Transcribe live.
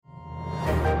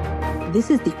This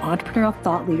is the Entrepreneurial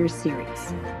Thought Leaders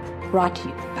Series, brought to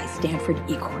you by Stanford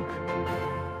eCorner.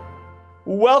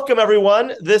 Welcome,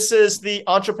 everyone. This is the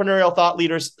Entrepreneurial Thought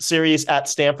Leaders Series at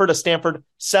Stanford, a Stanford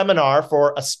seminar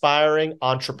for aspiring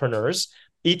entrepreneurs.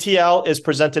 ETL is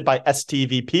presented by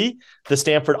STVP, the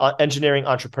Stanford Engineering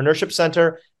Entrepreneurship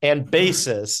Center, and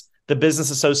BASIS, the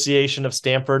Business Association of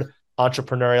Stanford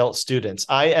Entrepreneurial Students.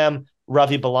 I am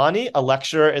Ravi Balani, a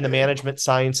lecturer in the Management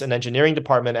Science and Engineering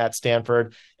Department at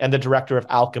Stanford and the director of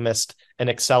Alchemist, an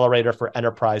accelerator for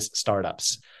enterprise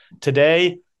startups.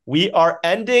 Today, we are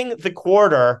ending the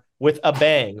quarter with a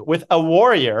bang, with a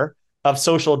warrior of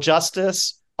social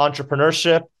justice,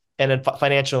 entrepreneurship, and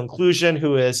financial inclusion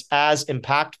who is as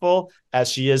impactful as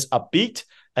she is upbeat,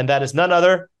 and that is none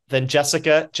other than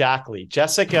Jessica Jackley.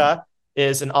 Jessica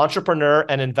is an entrepreneur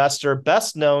and investor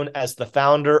best known as the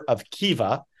founder of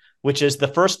Kiva, which is the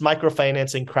first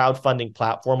microfinancing crowdfunding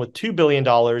platform with $2 billion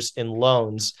in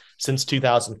loans since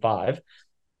 2005.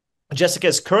 Jessica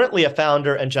is currently a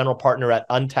founder and general partner at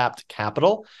Untapped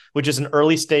Capital, which is an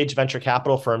early-stage venture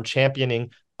capital firm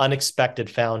championing unexpected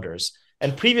founders.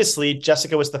 And previously,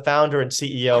 Jessica was the founder and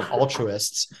CEO of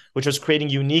Altruists, which was creating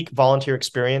unique volunteer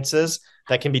experiences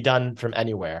that can be done from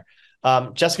anywhere.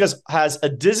 Jessica has a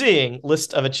dizzying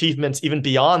list of achievements even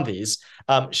beyond these.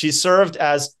 She served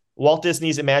as Walt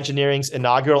Disney's Imagineering's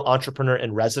inaugural entrepreneur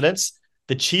in residence,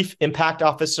 the chief impact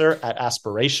officer at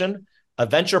Aspiration, a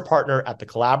venture partner at the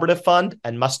Collaborative Fund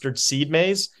and Mustard Seed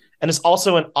Maze, and is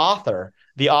also an author,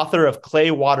 the author of Clay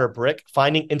Water Brick,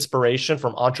 Finding Inspiration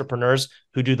from Entrepreneurs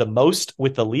Who Do the Most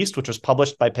with the Least, which was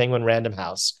published by Penguin Random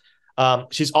House.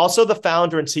 She's also the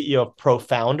founder and CEO of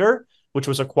ProFounder, which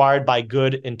was acquired by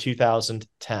Good in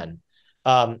 2010.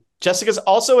 Jessica's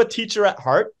also a teacher at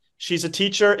heart. She's a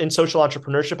teacher in social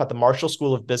entrepreneurship at the Marshall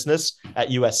School of Business at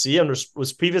USC and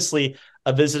was previously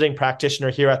a visiting practitioner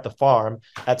here at the farm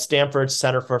at Stanford's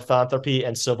Center for Philanthropy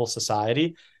and Civil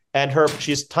Society. And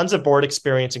she has tons of board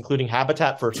experience, including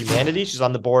Habitat for Humanity. She's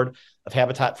on the board of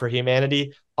Habitat for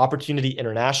Humanity, Opportunity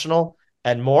International,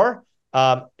 and more.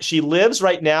 She lives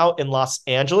right now in Los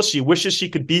Angeles. She wishes she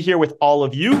could be here with all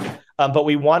of you, but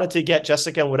we wanted to get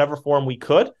Jessica in whatever form we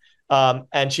could.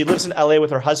 And she lives in LA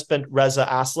with her husband, Reza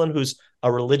Aslan, who's a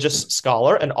religious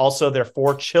scholar, and also their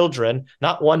 4 children,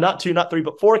 not 1, not 2, not 3,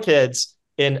 but 4 kids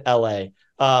in LA.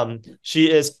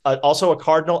 She is also a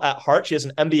cardinal at heart. She has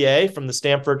an MBA from the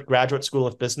Stanford Graduate School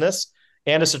of Business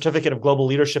and a certificate of global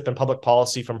leadership and public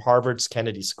policy from Harvard's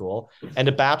Kennedy School, and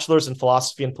a bachelor's in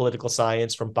philosophy and political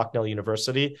science from Bucknell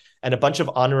University, and a bunch of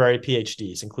honorary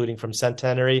PhDs, including from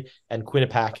Centenary and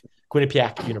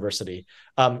Quinnipiac University.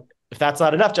 If that's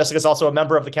not enough, Jessica is also a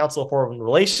member of the Council of Foreign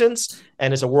Relations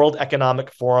and is a World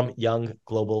Economic Forum Young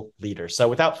Global Leader. So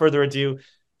without further ado,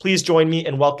 please join me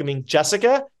in welcoming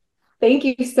Jessica. Thank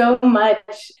you so much.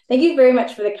 Thank you very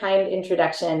much for the kind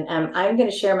introduction. I'm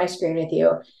going to share my screen with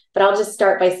you, but I'll just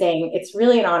start by saying it's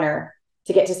really an honor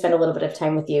to get to spend a little bit of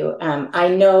time with you. I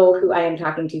know who I am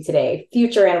talking to today,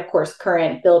 future and of course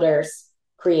current builders,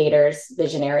 creators,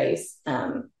 visionaries,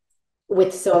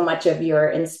 with so much of your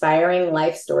inspiring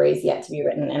life stories yet to be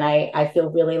written. And I feel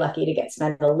really lucky to get to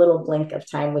spend a little blink of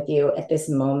time with you at this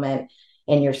moment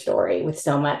in your story with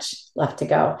so much left to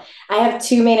go. I have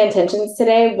 2 main intentions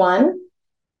today. One,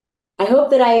 I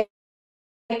hope that I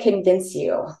convince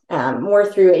you more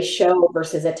through a show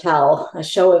versus a tell, a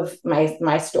show of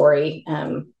my story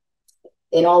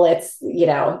in all its,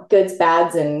 goods,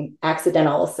 bads, and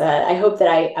accidentals. I hope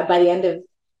that by the end of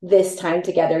this time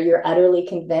together, you're utterly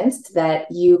convinced that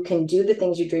you can do the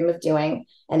things you dream of doing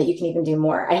and that you can even do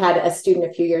more. I had a student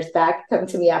a few years back come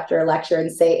to me after a lecture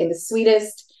and say in the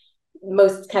sweetest,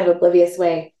 most kind of oblivious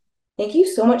way, "Thank you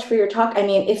so much for your talk. I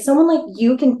mean, if someone like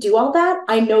you can do all that,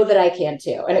 I know that I can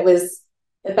too." And it was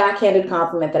a backhanded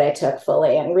compliment that I took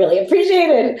fully and really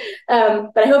appreciated.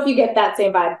 But I hope you get that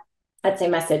same vibe, that same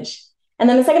message. And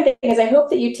then the second thing is I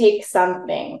hope that you take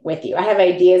something with you. I have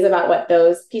ideas about what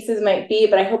those pieces might be,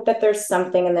 but I hope that there's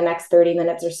something in the next 30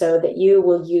 minutes or so that you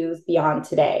will use beyond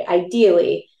today.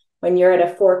 Ideally, when you're at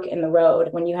a fork in the road,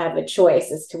 when you have a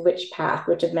choice as to which path,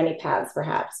 which of many paths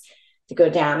perhaps, to go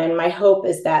down. And my hope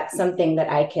is that something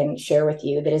that I can share with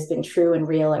you that has been true and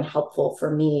real and helpful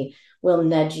for me will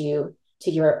nudge you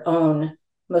to your own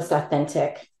most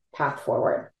authentic path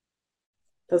forward.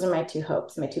 Those are my 2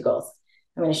 hopes, my 2 goals.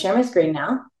 I'm going to share my screen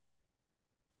now.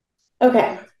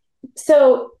 Okay,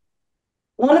 so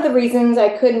one of the reasons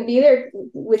I couldn't be there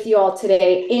with you all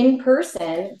today in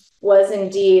person was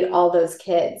indeed all those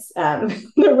kids.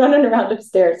 They're running around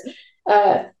upstairs.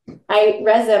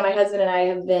 Reza, my husband, and I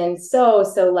have been so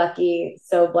lucky,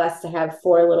 so blessed to have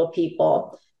 4 little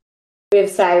people We have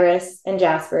Cyrus and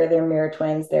Jasper. They're mirror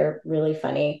twins. They're really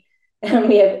funny. And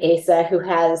we have Asa, who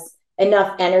has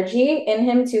enough energy in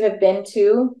him to have been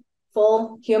two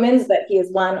full humans, but he is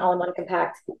one all in one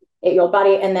compact 8-year-old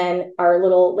body. And then our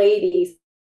little lady,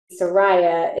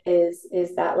 Soraya, is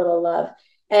that little love.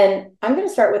 And I'm going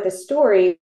to start with a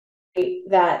story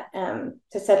that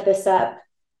to set this up.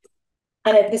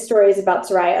 And this story is about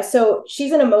Soraya. So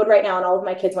she's in a mode right now, and all of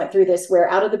my kids went through this, where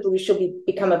out of the blue, she'll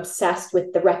become obsessed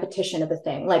with the repetition of a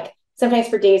thing. Like sometimes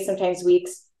for days, sometimes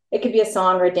weeks. It could be a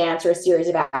song or a dance or a series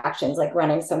of actions, like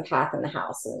running some path in the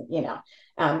house and, in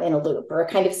a loop, or a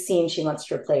kind of scene she wants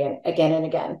to replay again and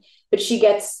again. But she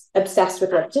gets obsessed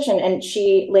with repetition. And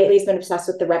she lately has been obsessed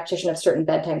with the repetition of certain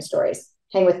bedtime stories.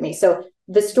 Hang with me. So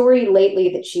the story lately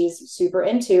that she's super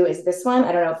into is this one.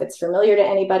 I don't know if it's familiar to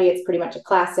anybody. It's pretty much a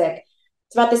classic.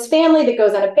 It's about this family that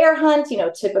goes on a bear hunt,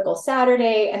 typical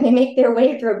Saturday, and they make their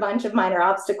way through a bunch of minor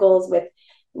obstacles with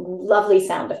lovely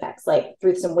sound effects, like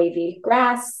through some wavy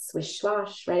grass, swish,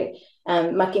 swash, right?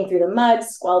 Mucking through the mud,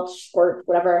 squelch, squirt,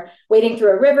 whatever, wading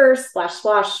through a river, splash,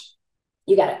 swash.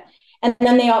 You got it. And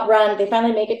then they all run. They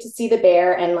finally make it to see the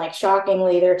bear, and like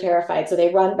shockingly, they're terrified. So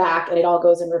they run back, and it all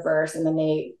goes in reverse. And then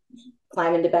they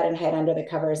climb into bed and hide under the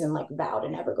covers and like vow to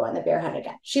never go on the bear hunt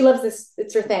again. She loves this.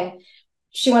 It's her thing.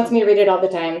 She wants me to read it all the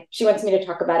time. She wants me to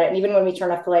talk about it. And even when we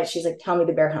turn off the lights, she's like, tell me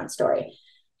the bear hunt story.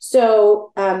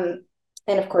 So, and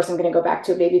of course, I'm going to go back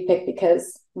to a baby pic,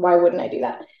 because why wouldn't I do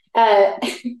that?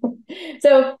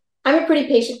 So I'm a pretty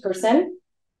patient person,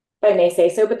 if I may say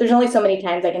so, but there's only so many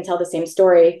times I can tell the same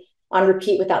story on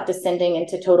repeat without descending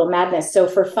into total madness. So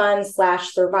for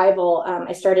fun/survival,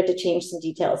 I started to change some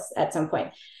details at some point.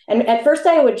 And at first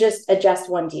I would just adjust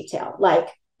one detail, like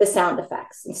the sound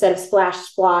effects. Instead of splash,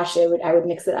 splosh, I would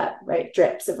mix it up, right?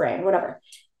 Drips of rain, whatever.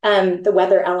 The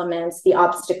weather elements, the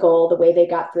obstacle, the way they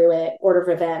got through it, order of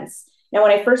events. Now,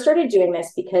 when I first started doing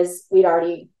this, because we'd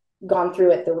already gone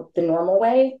through it the normal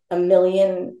way 1.5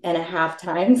 million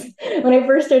times, when I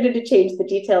first started to change the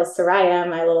details, Soraya,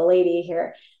 my little lady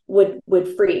here, would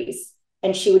freeze,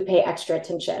 and she would pay extra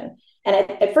attention. And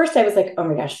at first I was like, oh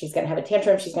my gosh, she's going to have a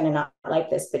tantrum. She's going to not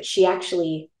like this. But she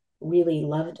actually really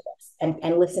loved this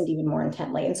and listened even more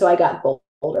intently. And so I got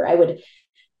bolder. I would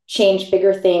change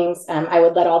bigger things. I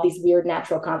would let all these weird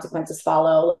natural consequences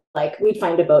follow. Like we'd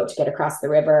find a boat to get across the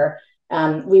river.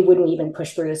 We wouldn't even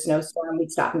push through a snowstorm.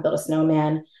 We'd stop and build a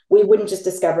snowman. We wouldn't just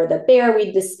discover the bear.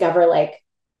 We'd discover like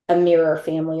a mirror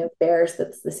family of bears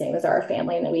that's the same as our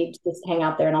family. And then we'd just hang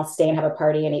out there, and I'll stay and have a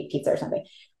party and eat pizza or something.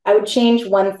 I would change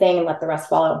one thing and let the rest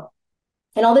follow.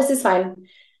 And all this is fine.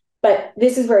 But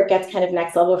this is where it gets kind of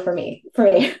next level for me.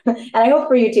 And I hope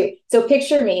for you too. So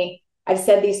picture me. I've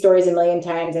said these stories 1 million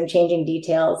times. I'm changing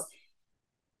details.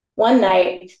 One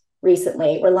night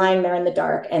recently, we're lying there in the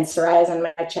dark, and Soraya's on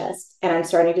my chest, and I'm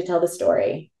starting to tell the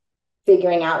story,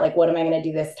 figuring out like, what am I going to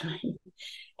do this time?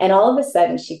 And all of a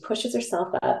sudden she pushes herself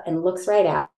up and looks right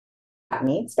at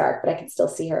me. It's dark, but I can still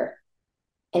see her.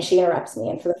 And she interrupts me.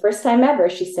 And for the first time ever,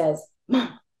 she says,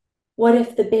 Mom, what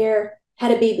if the bear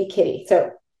had a baby kitty?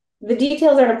 So the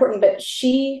details aren't important, but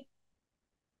she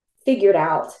figured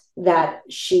out that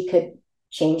she could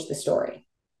change the story.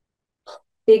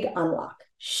 Big unlock.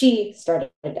 She started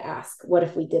to ask, what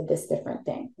if we did this different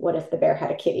thing? What if the bear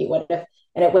had a kitty? What if,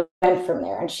 and it went from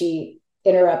there. And she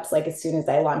interrupts like as soon as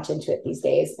I launch into it these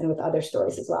days, and with other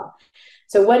stories as well.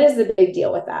 So what is the big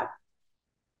deal with that?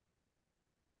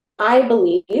 I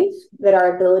believe that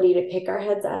our ability to pick our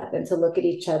heads up and to look at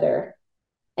each other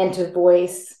and to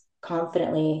voice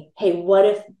confidently, hey, what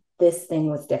if this thing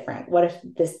was different? What if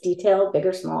this detail, big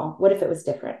or small, what if it was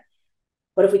different?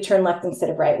 What if we turn left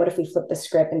instead of right? What if we flip the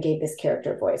script and gave this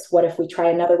character voice? What if we try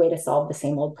another way to solve the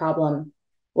same old problem?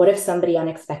 What if somebody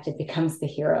unexpected becomes the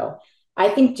hero? I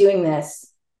think doing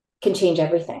this can change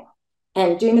everything.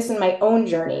 And doing this in my own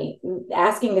journey,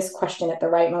 asking this question at the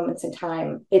right moments in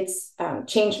time, it's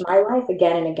changed my life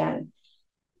again and again.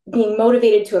 Being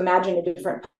motivated to imagine a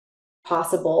different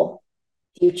possible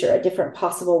future, a different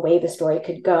possible way the story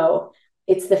could go.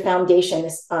 It's the foundation,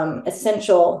 this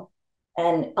essential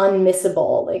and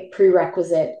unmissable like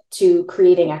prerequisite to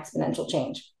creating exponential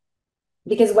change.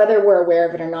 Because whether we're aware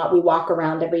of it or not, we walk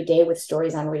around every day with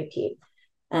stories on repeat.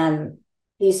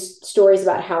 These stories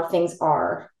about how things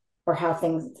are, or how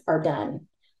things are done,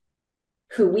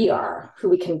 who we are, who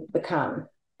we can become,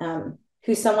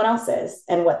 who someone else is,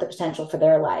 and what the potential for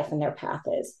their life and their path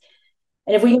is.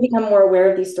 And if we can become more aware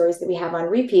of these stories that we have on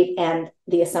repeat and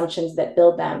the assumptions that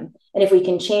build them, and if we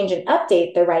can change and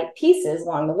update the right pieces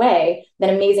along the way,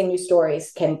 then amazing new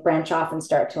stories can branch off and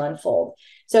start to unfold.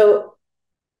 So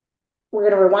we're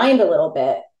going to rewind a little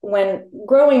bit. When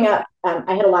growing up,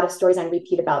 I had a lot of stories on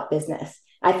repeat about business.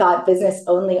 I thought business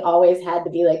only always had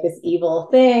to be like this evil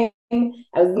thing.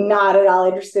 I was not at all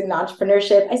interested in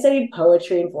entrepreneurship. I studied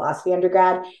poetry and philosophy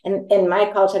undergrad, and my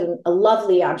college had a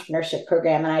lovely entrepreneurship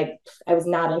program, and I was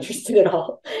not interested at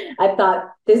all. I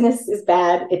thought business is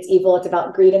bad. It's evil. It's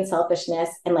about greed and selfishness.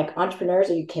 And like, entrepreneurs,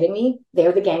 are you kidding me?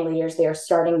 They're the gang leaders. They are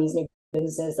starting these new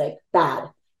businesses. Like, bad.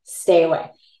 Stay away.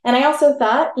 And I also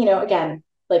thought, again,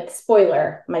 like,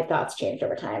 spoiler, my thoughts changed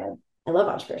over time. And I love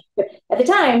entrepreneurship. But at the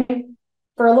time,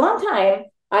 for a long time,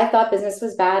 I thought business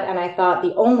was bad, and I thought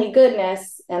the only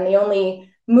goodness and the only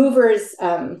movers,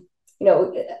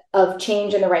 of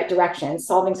change in the right direction,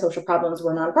 solving social problems,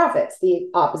 were nonprofits. The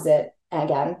opposite,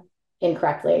 again,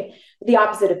 incorrectly, the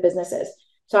opposite of businesses.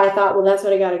 So I thought, well, that's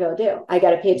what I got to go do. I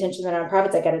got to pay attention to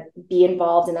nonprofits. I got to be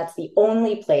involved, and that's the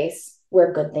only place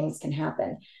where good things can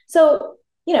happen. So,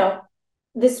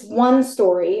 this one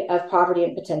story of poverty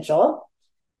and potential,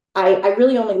 I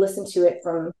really only listened to it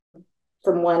from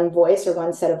one voice or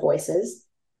one set of voices.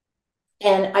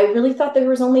 And I really thought there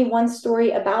was only one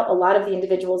story about a lot of the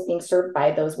individuals being served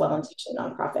by those well-intentioned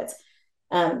nonprofits.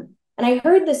 And I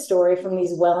heard this story from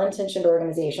these well-intentioned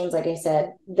organizations, like I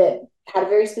said, that had a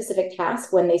very specific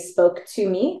task. When they spoke to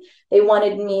me, they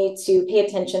wanted me to pay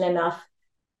attention enough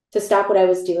to stop what I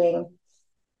was doing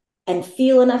and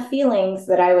feel enough feelings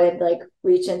that I would like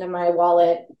reach into my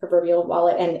wallet, proverbial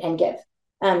wallet, and give.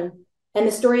 And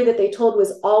the story that they told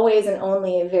was always and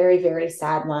only a very, very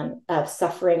sad one of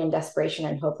suffering and desperation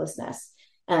and hopelessness.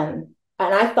 And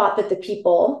I thought that the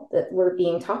people that were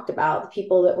being talked about, the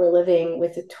people that were living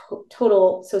with the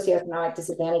total socioeconomic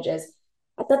disadvantages,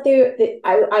 I thought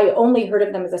I only heard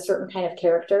of them as a certain kind of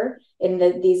character in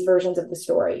these versions of the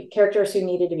story, characters who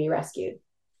needed to be rescued,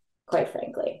 quite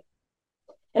frankly.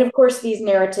 And of course, these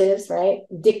narratives, right,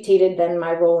 dictated then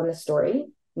my role in the story,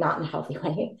 not in a healthy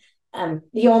way.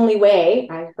 The only way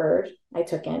I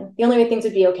took in, the only way things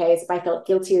would be okay is if I felt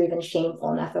guilty or even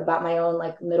shameful enough about my own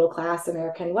like middle class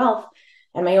American wealth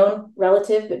and my own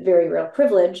relative but very real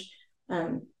privilege.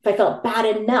 If I felt bad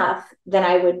enough, then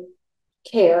I would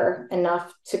care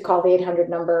enough to call the 800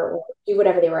 number or do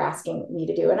whatever they were asking me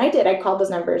to do. And I did. I called those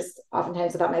numbers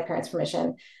oftentimes without my parents'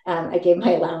 permission. I gave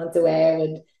my allowance away. I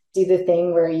would do the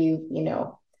thing where you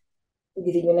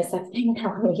do the UNICEF thing in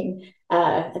Halloween.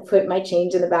 I put my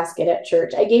change in the basket at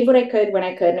church. I gave what I could when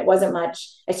I could, and it wasn't much.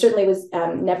 I certainly was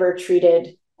never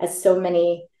treated as so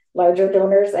many larger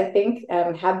donors, I think,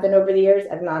 have been over the years.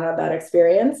 I've not had that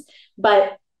experience.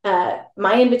 But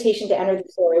my invitation to enter the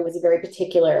story was a very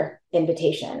particular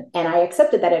invitation, and I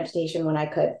accepted that invitation when I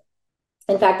could.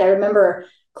 In fact, I remember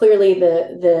clearly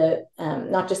the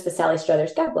not just the Sally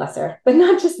Struthers, God bless her, but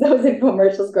not just those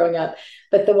infomercials growing up,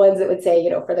 but the ones that would say,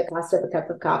 for the cost of a cup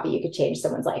of coffee, you could change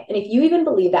someone's life. And if you even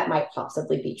believe that might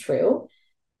possibly be true,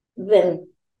 then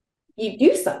you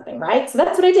do something, right? So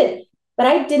that's what I did. But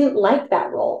I didn't like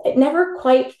that role. It never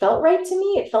quite felt right to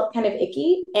me. It felt kind of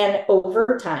icky. And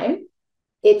over time,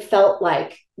 it felt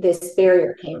like this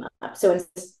barrier came up. So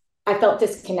I felt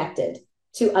disconnected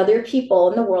to other people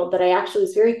in the world that I actually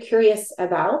was very curious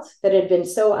about, that had been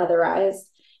so otherized,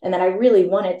 and that I really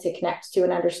wanted to connect to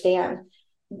and understand.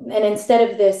 And instead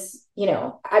of this,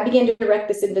 I began to erect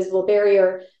this invisible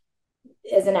barrier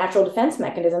as a natural defense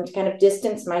mechanism to kind of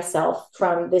distance myself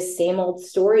from this same old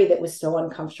story that was so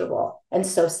uncomfortable and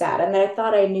so sad. And that I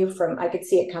thought I could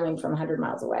see it coming from 100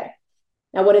 miles away.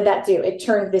 Now, what did that do? It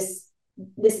turned this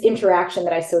interaction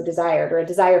that I so desired, or a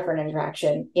desire for an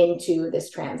interaction, into this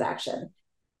transaction.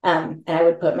 And I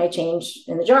would put my change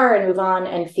in the jar and move on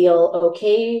and feel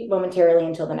okay momentarily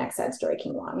until the next sad story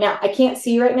came along. Now, I can't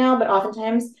see right now, but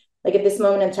oftentimes, like at this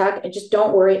moment in talk, just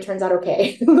don't worry, it turns out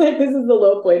okay. Like, this is the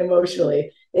low point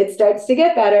emotionally. It starts to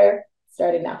get better,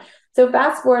 starting now. So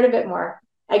fast forward a bit more.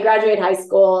 I graduate high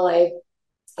school. I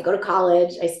go to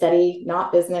college. I study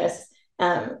not business.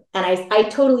 And I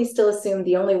totally still assumed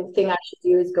the only thing I should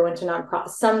do is go into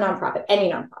some nonprofit,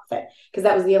 any nonprofit, because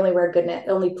that was the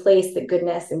only place that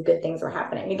goodness and good things were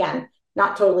happening. Again,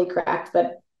 not totally correct,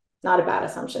 but not a bad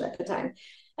assumption at the time.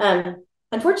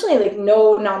 Unfortunately, like,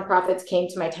 no nonprofits came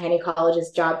to my tiny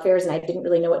college's job fairs, and I didn't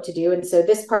really know what to do. And so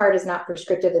this part is not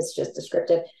prescriptive, it's just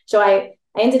descriptive. So I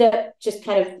ended up just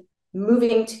kind of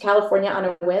moving to California on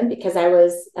a whim because I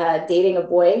was dating a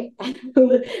boy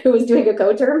who was doing a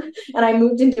co-term, and I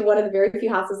moved into one of the very few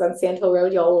houses on Sand Hill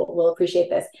Road. Y'all will appreciate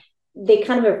this. They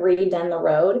kind of have redone the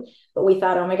road, but we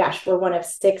thought, oh my gosh, we're one of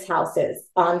 6 houses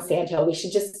on Sand Hill. We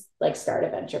should just like start a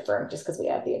venture firm just because we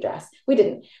have the address. We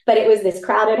didn't, but it was this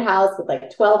crowded house with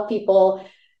like 12 people.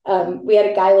 We had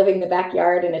a guy living in the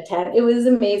backyard in a tent. It was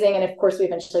amazing. And of course, we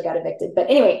eventually got evicted. But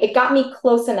anyway, it got me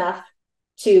close enough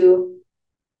to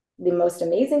the most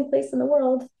amazing place in the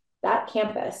world, that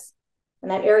campus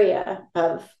and that area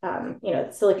of,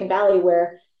 Silicon Valley,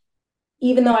 where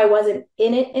even though I wasn't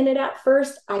in it at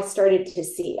first, I started to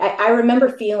see. I remember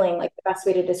feeling like the best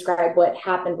way to describe what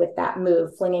happened with that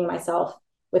move, flinging myself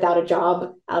without a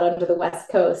job out onto the West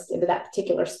Coast into that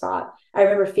particular spot. I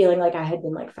remember feeling like I had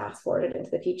been like fast forwarded into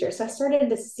the future. So I started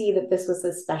to see that this was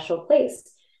a special place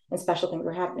and special things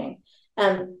were happening.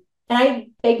 And I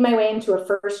begged my way into a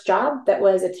first job that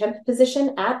was a temp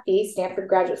position at the Stanford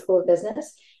Graduate School of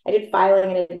Business. I did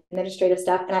filing and administrative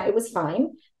stuff, and it was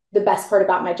fine. The best part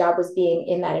about my job was being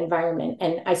in that environment.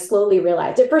 And I slowly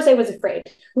realized, at first I was afraid.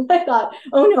 I thought,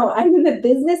 oh no, I'm in the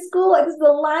business school. It was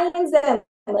the Lion's Den.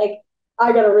 I'm like,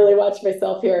 I got to really watch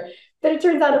myself here. But it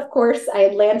turns out, of course, I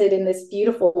had landed in this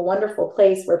beautiful, wonderful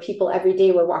place where people every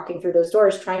day were walking through those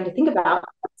doors trying to think about how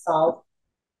to solve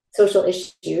social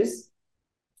issues,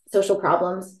 social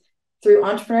problems through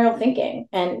entrepreneurial thinking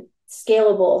and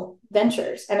scalable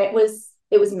ventures. And it was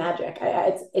magic.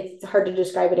 It's hard to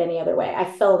describe it any other way. I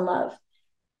fell in love.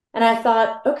 And I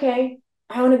thought, okay,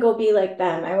 I want to go be like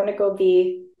them. I want to go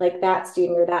be like that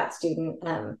student or that student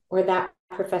or that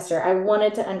professor. I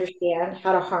wanted to understand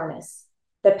how to harness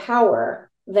the power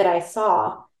that I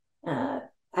saw.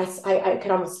 I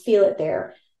could almost feel it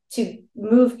there, to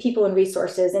move people and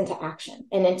resources into action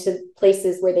and into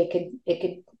places where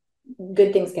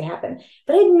good things could happen.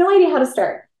 But I had no idea how to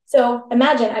start. So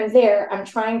imagine I'm there, I'm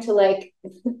trying to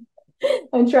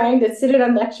I'm trying to sit in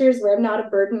on lectures where I'm not a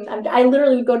burden. I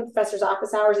literally would go to professors'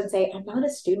 office hours and say, I'm not a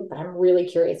student, but I'm really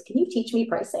curious. Can you teach me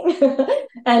pricing?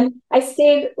 And I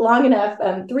stayed long enough,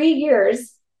 3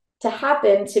 years, to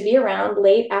happen to be around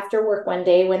late after work one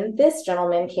day when this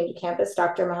gentleman came to campus,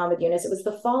 Dr. Muhammad Yunus. It was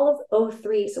the fall of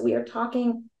 2003. So we are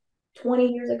talking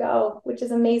 20 years ago, which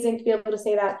is amazing to be able to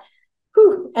say that.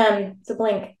 Whew, it's a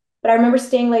blink. But I remember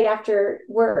staying late after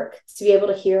work to be able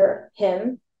to hear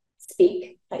him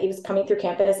speak. He was coming through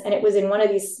campus, and it was in one of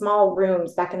these small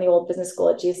rooms back in the old business school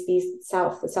at GSB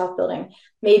South, the South building,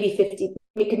 maybe 50,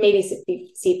 we could maybe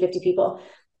seat 50 people.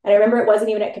 And I remember it wasn't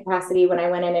even at capacity when I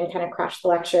went in and kind of crashed the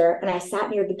lecture. And I sat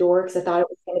near the door because I thought it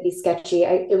was going to be sketchy.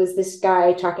 It was this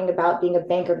guy talking about being a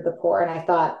banker to the poor. And I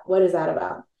thought, what is that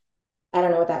about? I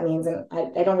don't know what that means. And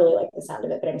I don't really like the sound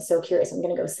of it, but I'm so curious. I'm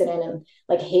going to go sit in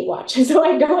and hate watch. So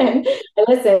I go in, I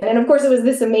listen. And of course, it was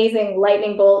this amazing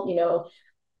lightning bolt,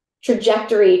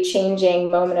 trajectory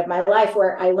changing moment of my life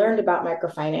where I learned about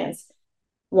microfinance.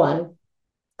 One,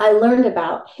 I learned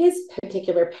about his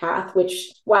particular path,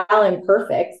 which, while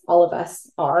imperfect, all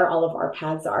of our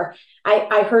paths are.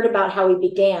 I heard about how he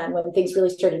began when things really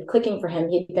started clicking for him.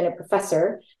 He'd been a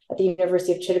professor at the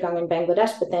University of Chittagong in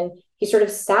Bangladesh, but then he sort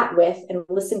of sat with and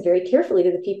listened very carefully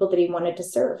to the people that he wanted to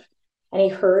serve. And he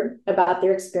heard about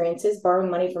their experiences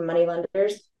borrowing money from money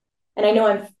lenders. And I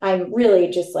know I'm really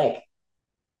just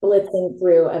blitzing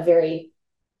through a very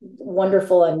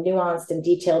wonderful and nuanced and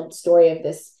detailed story of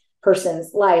this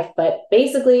person's life. But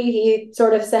basically, he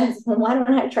sort of says, well, why don't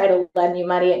I try to lend you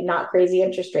money at not crazy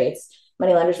interest rates?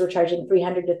 Money lenders were charging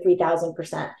 300 to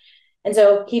 3,000%. And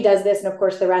so he does this. And of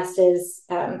course, the rest is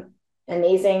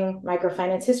amazing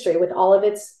microfinance history with all of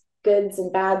its goods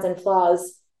and bads and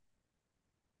flaws.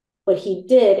 What he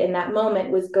did in that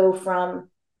moment was go from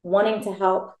wanting to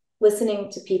help, listening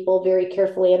to people very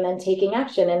carefully, and then taking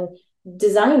action and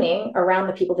designing around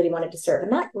the people that he wanted to serve.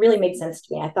 And that really made sense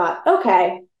to me. I thought,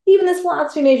 okay, even this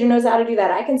philosophy major knows how to do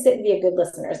that. I can sit and be a good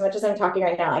listener. As much as I'm talking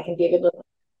right now, I can be a good listener.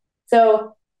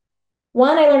 So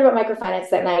 1, I learned about microfinance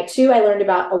that night. 2, I learned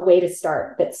about a way to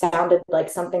start that sounded like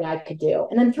something I could do.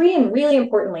 And then 3, and really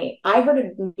importantly, I heard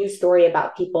a new story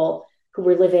about people who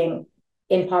were living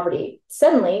in poverty.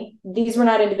 Suddenly, these were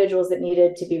not individuals that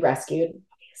needed to be rescued,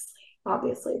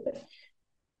 obviously, but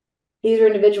these were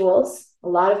individuals, a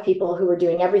lot of people who were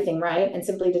doing everything right and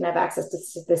simply didn't have access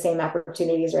to the same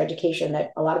opportunities or education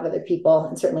that a lot of other people,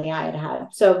 and certainly I had had.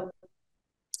 So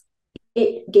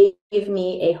it gave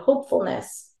me a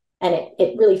hopefulness, and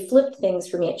it really flipped things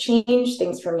for me. It changed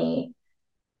things for me.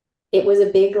 It was a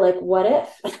big, what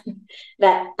if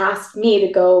that asked me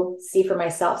to go see for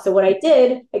myself. So what I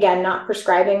did, again, not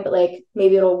prescribing, but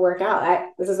maybe it'll work out.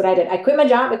 This is what I did. I quit my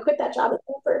job. I quit that job at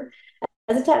Stanford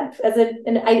as a temp,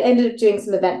 and I ended up doing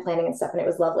some event planning and stuff, and it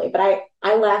was lovely. But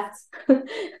I left and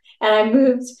I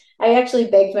moved. I actually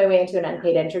begged my way into an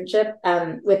unpaid internship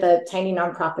with a tiny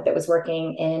nonprofit that was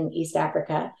working in East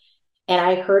Africa. And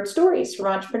I heard stories from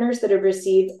entrepreneurs that had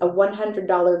received a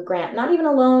 $100 grant, not even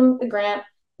a loan, a grant,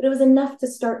 but it was enough to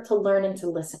start to learn and to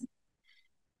listen.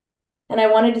 And I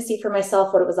wanted to see for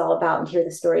myself what it was all about and hear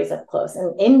the stories up close.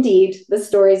 And indeed, the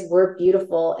stories were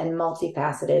beautiful and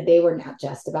multifaceted. They were not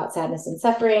just about sadness and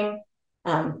suffering.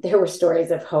 there were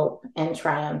stories of hope and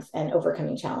triumph and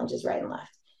overcoming challenges right and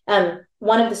left.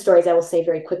 One of the stories I will say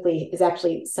very quickly is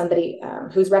actually somebody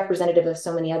who's representative of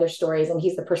so many other stories. And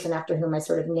he's the person after whom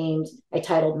I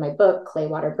titled my book, Clay,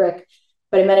 Water, Brick.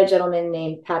 But I met a gentleman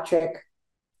named Patrick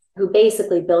who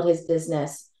basically built his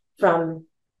business from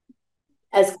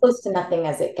as close to nothing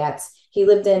as it gets. He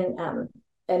lived in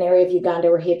an area of Uganda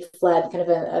where he had fled, kind of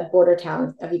a border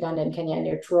town of Uganda and Kenya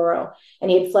near Tororo.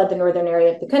 And he had fled the northern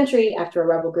area of the country after a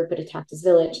rebel group had attacked his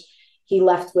village. He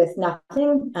left with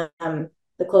nothing,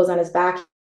 the clothes on his back.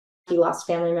 He lost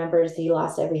family members. He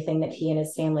lost everything that he and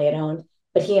his family had owned.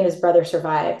 But he and his brother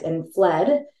survived and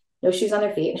fled, no shoes on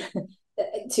their feet,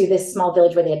 to this small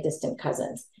village where they had distant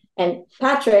cousins. And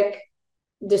Patrick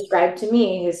described to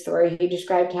me his story. He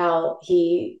described how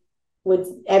he would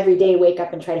every day wake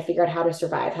up and try to figure out how to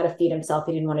survive, how to feed himself.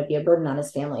 He didn't want to be a burden on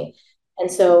his family.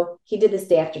 And so he did this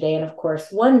day after day. And of course,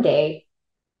 one day,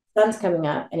 sun's coming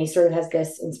up and he sort of has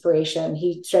this inspiration.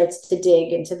 He starts to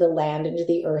dig into the land, into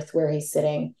the earth where he's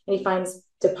sitting, and he finds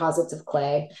deposits of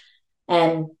clay.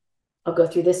 And I'll go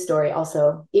through this story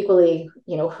also equally,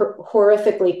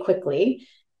 horrifically quickly,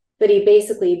 but he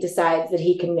basically decides that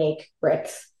he can make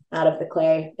bricks out of the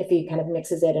clay if he kind of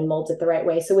mixes it and molds it the right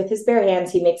way. So with his bare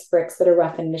hands, he makes bricks that are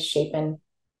rough and misshapen,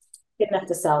 good enough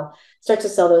to sell, starts to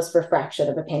sell those for a fraction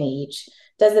of a penny each,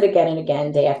 does it again and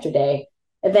again, day after day,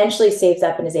 eventually saves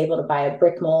up and is able to buy a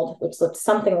brick mold, which looked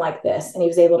something like this. And he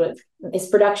was able to, his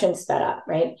production sped up,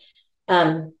 right?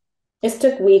 This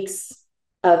took weeks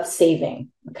of saving,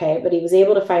 okay? But he was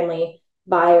able to finally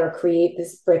buy or create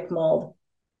this brick mold.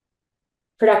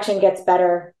 Production gets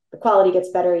better, the quality gets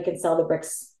better, he can sell the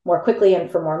bricks more quickly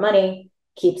and for more money,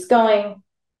 keeps going,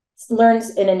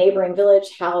 learns in a neighboring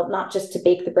village how not just to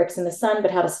bake the bricks in the sun,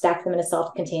 but how to stack them in a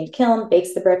self-contained kiln,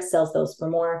 bakes the bricks, sells those for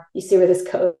more. You see where this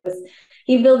goes.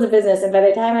 He builds a business, and by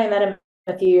the time I met him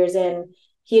a few years in,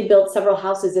 he had built several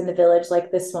houses in the village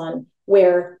like this one,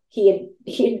 where he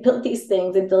had built these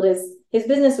things and built his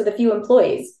business with a few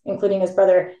employees, including his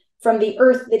brother, from the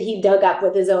earth that he dug up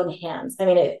with his own hands. I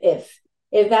mean,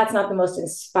 if that's not the most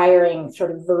inspiring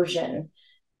sort of version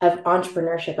of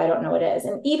entrepreneurship, I don't know what is.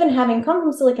 And even having come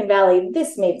from Silicon Valley,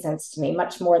 this made sense to me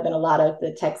much more than a lot of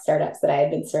the tech startups that I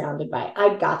had been surrounded by.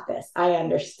 I got this. I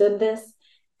understood this.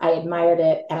 I admired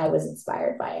it, and I was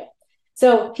inspired by it.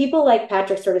 So people like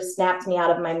Patrick sort of snapped me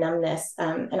out of my numbness.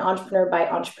 And entrepreneur by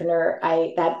entrepreneur,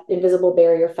 that invisible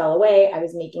barrier fell away. I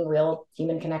was making real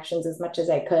human connections as much as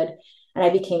I could. And I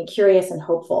became curious and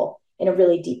hopeful in a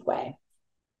really deep way.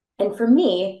 And for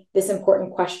me, this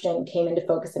important question came into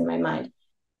focus in my mind.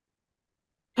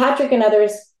 Patrick and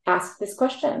others asked this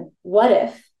question: what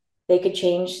if they could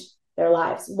change their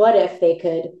lives? What if they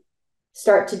could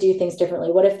start to do things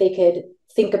differently? What if they could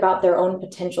think about their own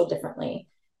potential differently?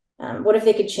 What if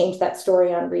they could change that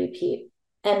story on repeat?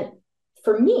 And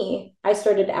for me, I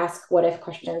started to ask what if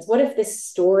questions. What if this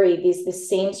story, this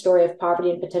same story of poverty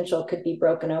and potential could be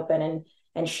broken open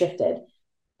and shifted?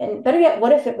 And better yet,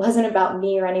 what if it wasn't about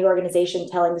me or any organization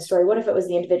telling the story? What if it was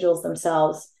the individuals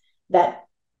themselves that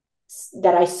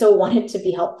I so wanted to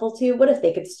be helpful to? What if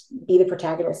they could be the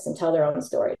protagonists and tell their own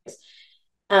stories?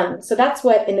 So that's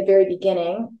what, in the very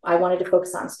beginning, I wanted to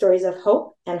focus on: stories of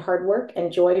hope and hard work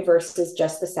and joy versus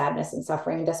just the sadness and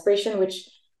suffering and desperation, which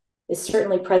is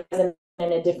certainly present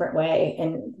in a different way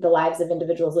in the lives of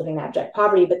individuals living in abject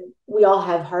poverty. But we all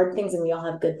have hard things and we all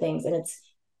have good things. And it's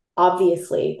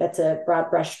obviously, that's a broad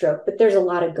brushstroke, but there's a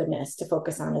lot of goodness to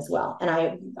focus on as well. And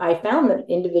I found that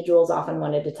individuals often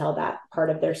wanted to tell that part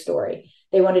of their story.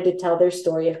 They wanted to tell their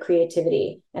story of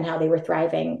creativity and how they were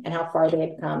thriving and how far they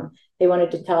had come. They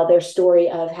wanted to tell their story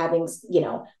of having,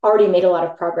 already made a lot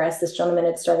of progress. This gentleman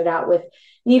had started out with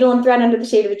needle and thread under the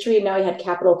shade of a tree, and now he had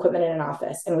capital equipment in an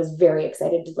office and was very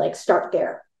excited to start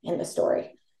there in the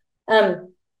story.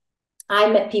 I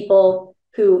met people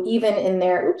who, even in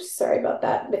their,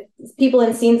 but people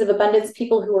in scenes of abundance,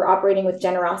 people who were operating with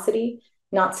generosity,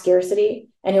 not scarcity,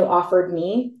 and who offered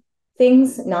me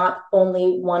things, not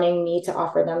only wanting me to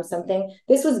offer them something.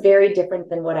 This was very different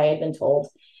than what I had been told.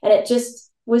 And it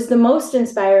just was the most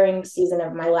inspiring season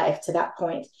of my life to that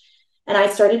point. And I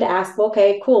started to ask, well,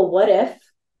 okay, cool. What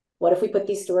if we put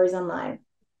these stories online?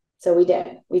 So we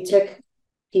did. We took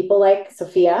people like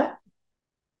Sophia,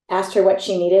 asked her what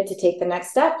she needed to take the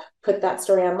next step, put that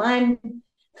story online,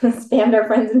 spammed our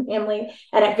friends and family.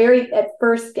 And at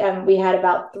first, we had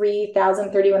about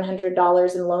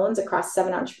 $3,100 in loans across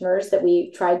 7 entrepreneurs that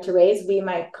we tried to raise.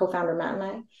 My co-founder, Matt, and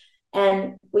I.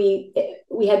 And we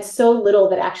had so little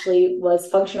that actually was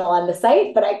functional on the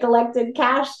site, but I collected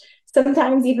cash,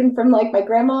 sometimes even from my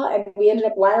grandma, and we ended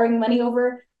up wiring money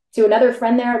over to another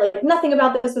friend there, like nothing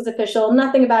about this was official.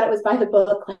 Nothing about it was by the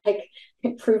book, like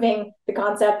proving the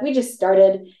concept. We just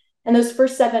started. And those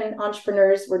first 7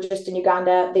 entrepreneurs were just in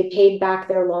Uganda. They paid back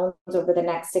their loans over the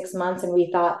next 6 months. And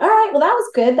we thought, all right, well, that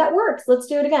was good. That works. Let's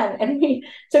do it again. And we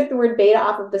took the word beta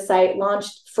off of the site,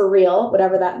 launched for real,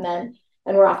 whatever that meant.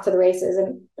 And we're off to the races.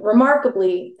 And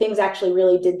remarkably, things actually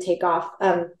really did take off.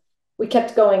 We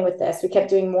kept going with this. We kept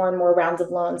doing more and more rounds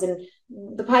of loans. And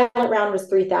the pilot round was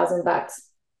 $3,000.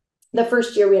 The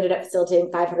first year we ended up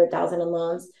facilitating 500,000 in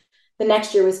loans. The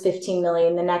next year was 15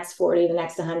 million, the next 40, the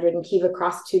next 100, and Kiva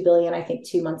crossed 2 billion, I think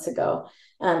 2 months ago.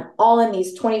 All in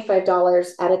these $25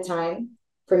 at a time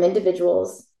from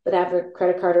individuals that have a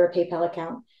credit card or a PayPal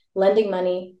account, lending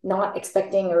money, not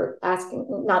expecting or asking,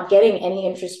 not getting any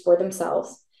interest for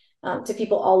themselves, to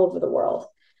people all over the world.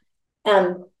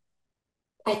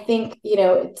 I think,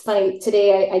 it's funny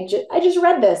today. I just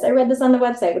read this. I read this on the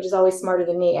website, which is always smarter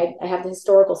than me. I have the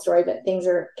historical story, but things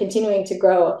are continuing to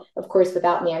grow, of course,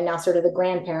 without me. I'm now sort of the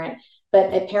grandparent,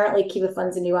 but apparently Kiva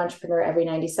funds a new entrepreneur every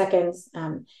 90 seconds.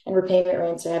 And repayment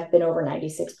rates have been over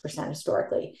 96%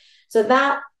 historically. So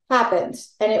that happened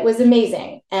and it was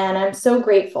amazing. And I'm so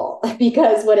grateful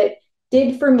because what it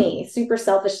did for me, super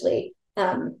selfishly,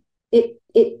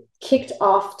 it kicked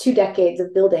off 2 decades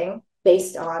of building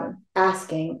based on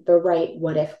asking the right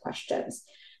what if questions.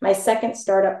 My second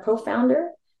startup co-founder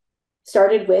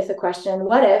started with a question: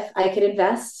 what if I could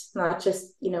invest, not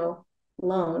just,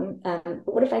 loan,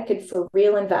 but what if I could for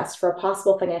real invest for a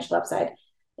possible financial upside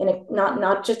in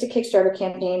not just a Kickstarter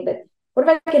campaign, but what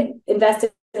if I could invest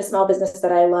in a small business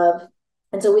that I love?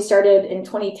 And so we started in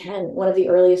 2010, one of the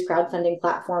earliest crowdfunding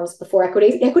platforms before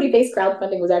equity-based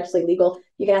crowdfunding was actually legal.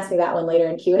 You can ask me that one later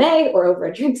in Q&A or over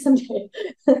a drink someday.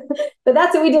 But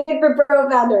that's what we did for Pro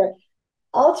Founder.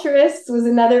 Altruist was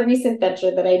another recent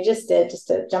venture that I just did, just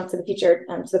to jump to the future,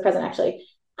 to the present, actually.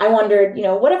 I wondered,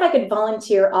 what if I could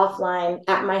volunteer offline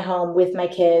at my home with my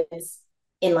kids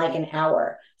in like an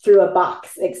hour through a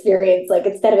box experience, like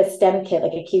instead of a STEM kit,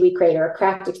 like a Kiwi crate or a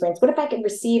craft experience, what if I could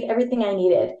receive everything I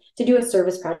needed to do a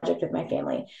service project with my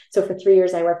family? So for 3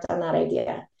 years, I worked on that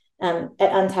idea. At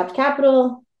Untapped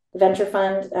Capital, the venture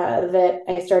fund that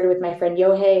I started with my friend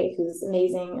Yohei, who's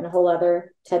amazing and a whole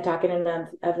other TED Talk in and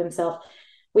of himself.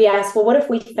 We asked, well, what if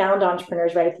we found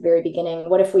entrepreneurs right at the very beginning?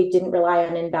 What if we didn't rely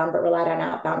on inbound, but relied on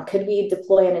outbound? Could we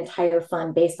deploy an entire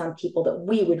fund based on people that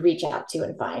we would reach out to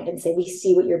and find and say, we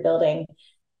see what you're building.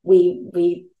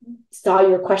 We saw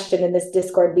your question in this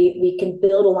Discord. We can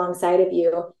build alongside of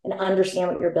you and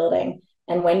understand what you're building.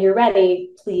 And when you're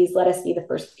ready, please let us be the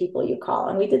first people you call.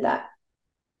 And we did that.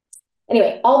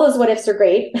 Anyway, all those what ifs are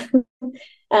great,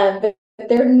 but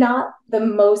they're not the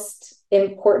most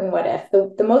important what if.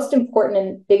 The most important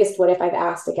and biggest what if I've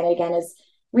asked again and again is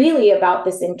really about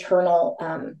this internal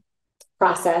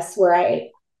process where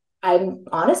I'm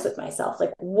honest with myself.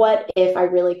 Like, what if I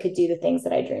really could do the things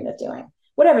that I dreamed of doing?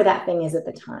 Whatever that thing is at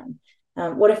the time.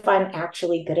 What if I'm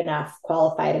actually good enough,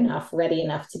 qualified enough, ready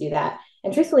enough to do that?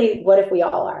 And truthfully, what if we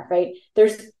all are, right?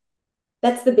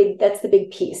 That's the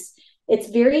big piece. It's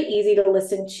very easy to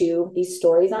listen to these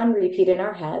stories on repeat in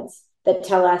our heads that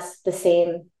tell us the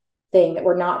same thing, that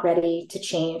we're not ready to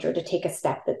change or to take a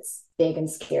step that's big and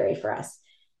scary for us.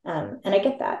 And I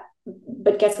get that.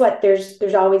 But guess what?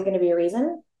 There's always going to be a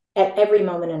reason at every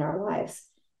moment in our lives.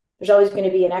 There's always going to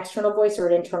be an external voice or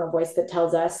an internal voice that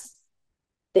tells us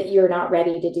that you're not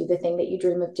ready to do the thing that you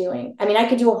dream of doing. I mean, I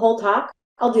could do a whole talk.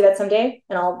 I'll do that someday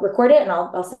and I'll record it and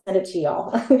I'll send it to y'all.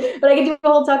 But I could do a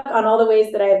whole talk on all the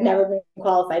ways that I have never been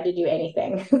qualified to do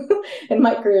anything in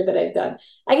my career that I've done.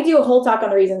 I could do a whole talk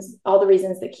on all the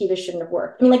reasons that Kiva shouldn't have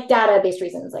worked. I mean, like data-based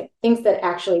reasons, like things that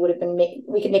actually would have been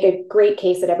we could make a great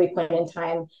case at every point in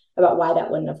time about why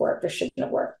that wouldn't have worked or shouldn't have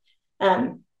worked.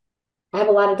 I have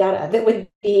a lot of data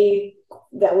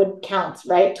that would count,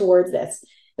 right, towards this.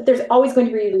 But there's always going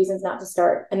to be reasons not to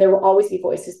start. And there will always be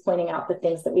voices pointing out the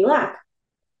things that we lack.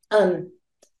 There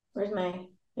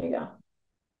you go.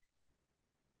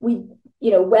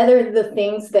 Whether the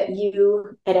things that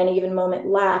you at any given moment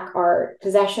lack are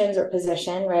possessions or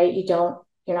position, right? You're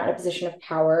not in a position of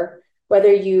power,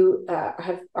 whether you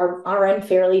are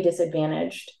unfairly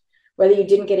disadvantaged, whether you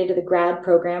didn't get into the grad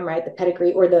program, right? The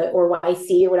pedigree or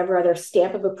YC or whatever other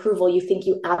stamp of approval you think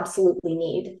you absolutely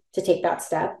need to take that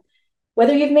step,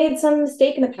 whether you've made some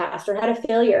mistake in the past or had a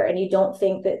failure and you don't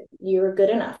think that you're good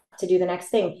enough to do the next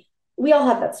thing. We all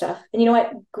have that stuff. And you know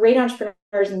what? Great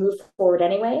entrepreneurs move forward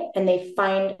anyway, and they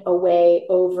find a way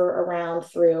over, around,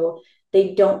 through.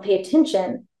 They don't pay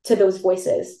attention to those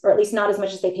voices, or at least not as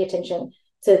much as they pay attention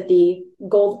to the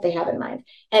goal that they have in mind.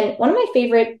 And one of my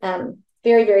favorite,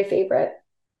 very, very favorite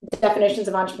definitions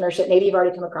of entrepreneurship. Maybe you've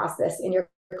already come across this in your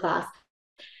class,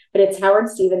 but it's Howard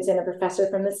Stevenson, a professor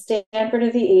from the Stanford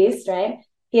of the East, right?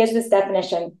 He has this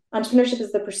definition. Entrepreneurship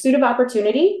is the pursuit of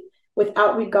opportunity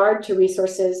without regard to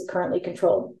resources currently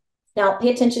controlled. Now, pay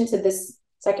attention to this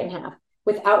second half,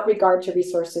 without regard to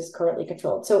resources currently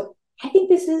controlled. So I think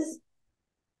this is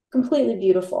completely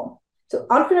beautiful. So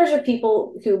entrepreneurs are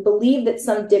people who believe that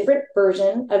some different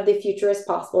version of the future is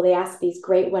possible. They ask these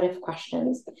great what if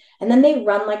questions, and then they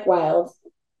run like wild,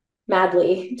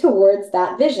 madly towards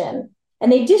that vision.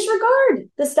 And they disregard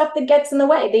the stuff that gets in the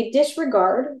way. They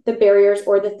disregard the barriers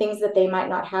or the things that they might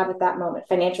not have at that moment,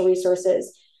 financial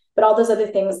resources, but all those other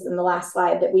things in the last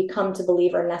slide that we come to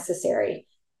believe are necessary.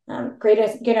 Great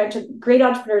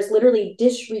entrepreneurs literally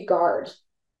disregard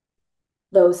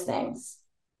those things,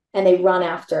 and they run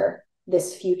after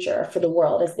this future for the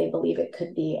world as they believe it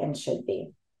could be and should be.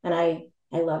 And I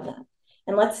love that.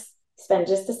 And let's spend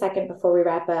just a second before we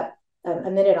wrap up,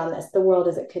 a minute on this, the world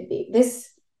as it could be.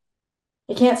 This,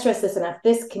 I can't stress this enough,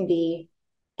 this can be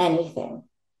anything.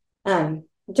 I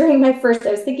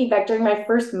was thinking back, during my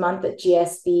first month at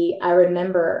GSB, I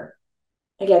remember,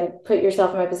 again, put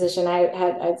yourself in my position.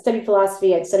 I'd studied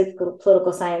philosophy, I'd studied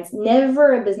political science,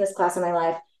 never a business class in my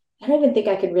life. I don't even think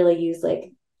I could really use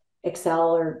like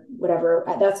Excel or whatever.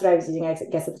 That's what I was using, I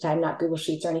guess, at the time, not Google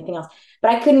Sheets or anything else. But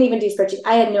I couldn't even do spreadsheets.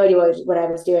 I had no idea what I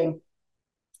was doing.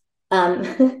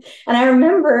 And I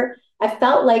remember I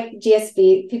felt like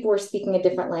GSB, people were speaking a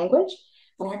different language.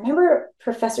 And I remember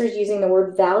professors using the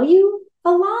word value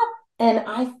a lot. And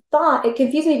I thought it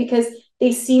confused me because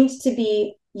they seemed to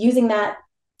be using that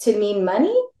to mean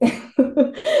money,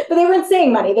 but they weren't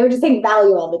saying money. They were just saying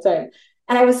value all the time.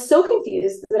 And I was so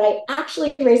confused that I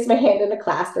actually raised my hand in a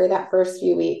class during that first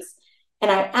few weeks. And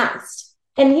I asked,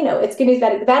 and it's good news,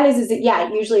 bad news. The bad news is that,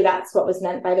 yeah, usually that's what was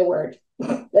meant by the word.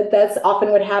 That's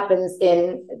often what happens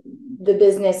in the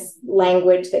business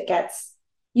language that gets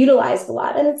utilized a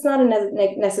lot. And it's not a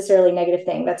necessarily negative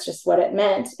thing. That's just what it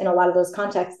meant in a lot of those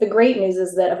contexts. The great news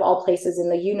is that of all places in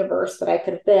the universe that I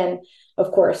could have been,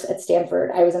 of course, at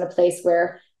Stanford, I was in a place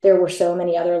where there were so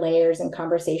many other layers and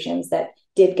conversations that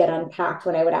did get unpacked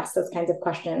when I would ask those kinds of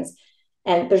questions.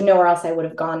 And there's nowhere else I would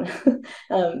have gone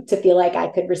to feel like I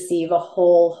could receive a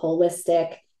whole,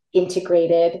 holistic,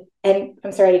 integrated, and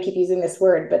I'm sorry to keep using this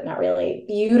word, but not really,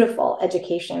 beautiful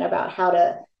education about how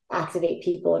to activate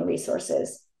people and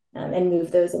resources and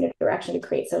move those in a direction to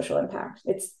create social impact.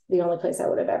 It's the only place I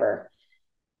would have ever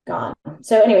gone.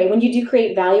 So anyway, when you do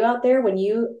create value out there, when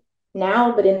you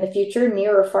now, but in the future,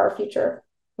 near or far future,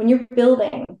 when you're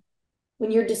building,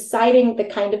 when you're deciding the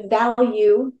kind of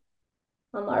value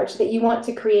on large that you want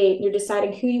to create, you're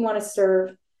deciding who you want to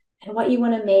serve and what you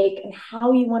want to make and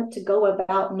how you want to go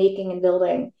about making and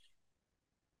building.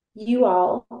 You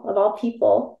all, of all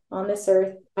people on this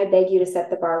earth, I beg you to set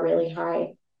the bar really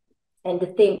high and to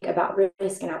think about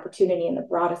risk and opportunity in the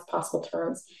broadest possible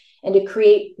terms and to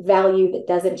create value that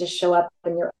doesn't just show up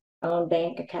in your own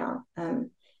bank account,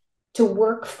 to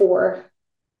work for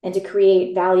and to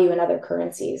create value in other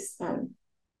currencies,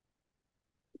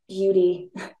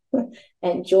 beauty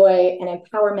and joy and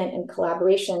empowerment and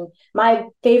collaboration. My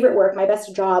favorite work, my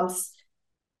best jobs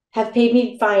have paid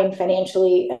me fine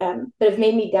financially, but have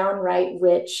made me downright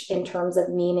rich in terms of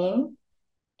meaning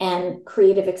and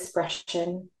creative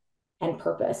expression and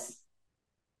purpose.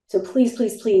 So please,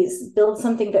 please, please build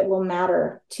something that will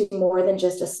matter to more than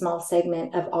just a small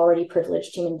segment of already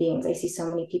privileged human beings. I see so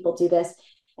many people do this,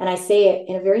 and I say it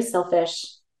in a very selfish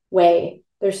way.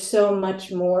 There's so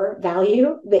much more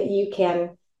value that you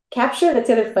can capture. That's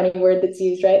the other funny word that's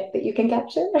used, right? That you can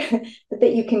capture, but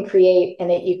that you can create and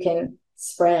that you can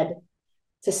spread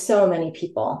to so many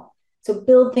people. So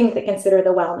build things that consider the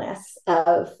wellness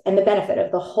of and the benefit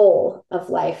of the whole of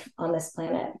life on this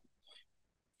planet.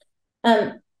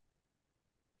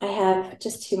 I have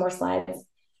just 2 more slides.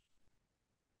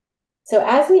 So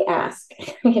as we ask,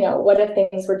 what if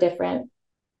things were different?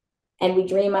 And we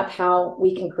dream up how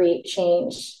we can create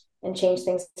change and change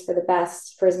things for the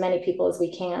best for as many people as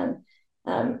we can.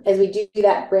 As we do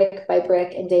that brick by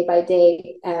brick and day by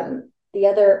day, the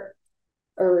other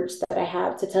urge that I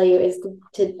have to tell you is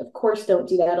to, of course, don't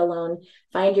do that alone.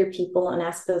 Find your people and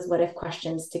ask those what if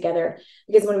questions together.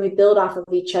 Because when we build off of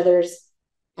each other's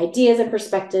ideas and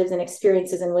perspectives and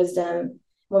experiences and wisdom,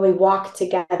 when we walk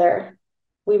together,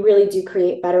 we really do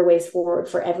create better ways forward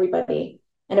for everybody.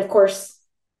 And of course,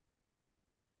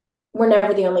 we're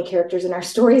never the only characters in our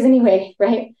stories anyway,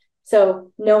 right?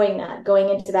 So knowing that, going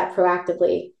into that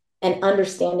proactively and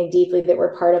understanding deeply that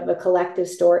we're part of a collective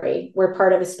story, we're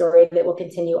part of a story that will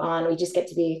continue on. We just get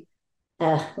to be,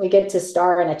 we get to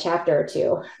star in a chapter or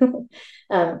two.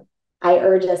 I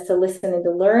urge us to listen and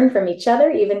to learn from each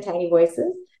other, even tiny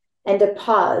voices, and to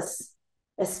pause,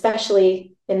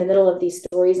 especially in the middle of these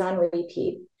stories on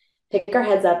repeat, pick our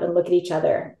heads up and look at each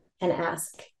other and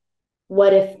ask,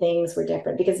 what if things were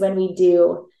different? Because when we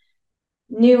do,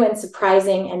 new and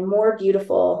surprising and more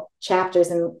beautiful chapters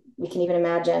than we can even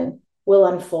imagine will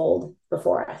unfold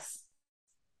before us.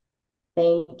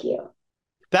 Thank you.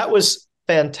 That was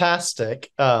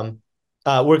fantastic. We're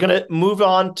going to move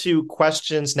on to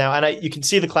questions now, and you can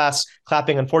see the class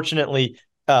clapping. Unfortunately,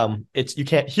 you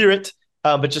can't hear it,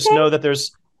 but just know that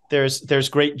there's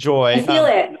great joy. I feel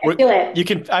it. I feel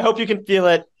it. I hope you can feel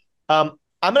it. I'm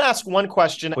going to ask one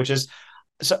question, which is,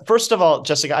 so first of all,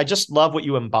 Jessica, I just love what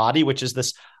you embody, which is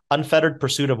this unfettered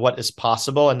pursuit of what is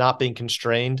possible and not being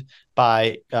constrained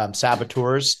by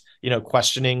saboteurs,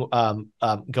 questioning,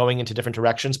 going into different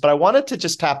directions. But I wanted to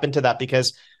just tap into that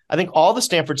because I think all the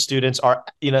Stanford students are,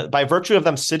 by virtue of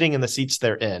them sitting in the seats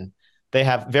they're in, they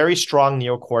have very strong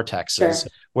neocortexes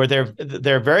where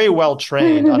they're very well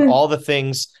trained on all the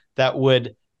things that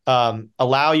would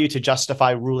allow you to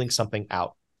justify ruling something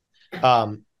out.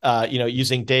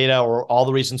 Using data or all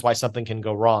the reasons why something can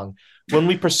go wrong. When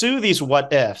we pursue these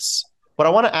what ifs, what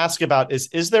I want to ask about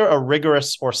is there a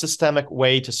rigorous or systemic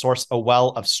way to source a well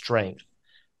of strength,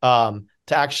 to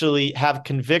actually have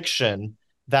conviction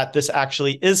that this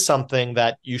actually is something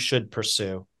that you should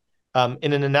pursue,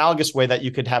 in an analogous way that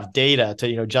you could have data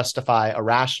to, justify a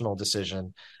rational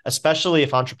decision, especially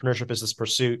if entrepreneurship is this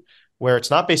pursuit where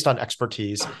it's not based on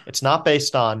expertise, it's not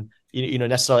based on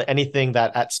necessarily anything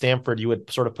that at Stanford you would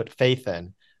sort of put faith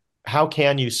in. How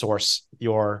can you source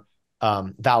your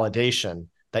validation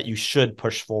that you should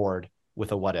push forward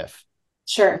with a what if?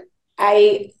 Sure.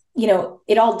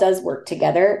 It all does work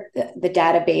together, the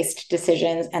data-based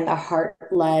decisions and the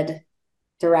heart-led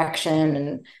direction.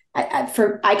 And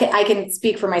I can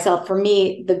speak for myself. For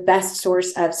me, the best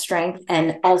source of strength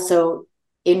and also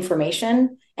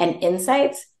information and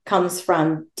insights comes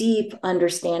from deep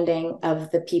understanding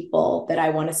of the people that I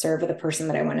want to serve or the person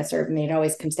that I want to serve. And it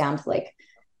always comes down to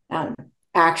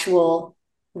actual,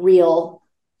 real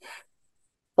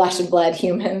flesh and blood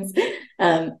humans.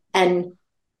 I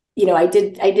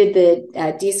did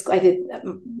the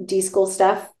D school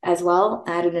stuff as well.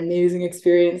 I had an amazing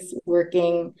experience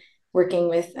working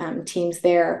with teams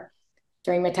there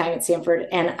during my time at Stanford.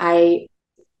 And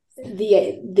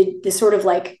the sort of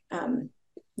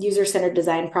user-centered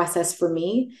design process for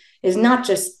me is not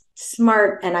just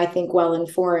smart and I think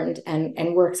well-informed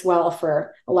and works well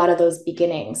for a lot of those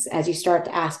beginnings as you start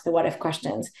to ask the what if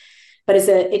questions. But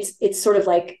it's sort of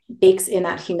bakes in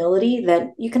that humility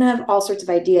that you can have all sorts of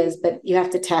ideas, but you have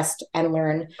to test and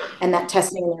learn. And that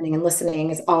testing, learning, and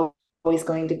listening is always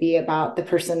going to be about the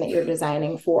person that you're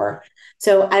designing for.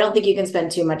 So I don't think you can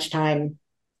spend too much time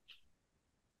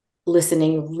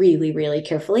listening really, really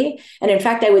carefully. And in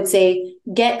fact, I would say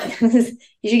you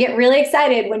should get really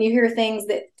excited when you hear things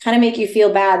that kind of make you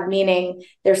feel bad, meaning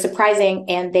they're surprising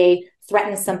and they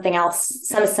threaten something else,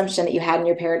 some assumption that you had in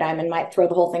your paradigm and might throw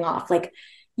the whole thing off.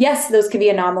 Yes, those could be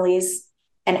anomalies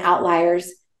and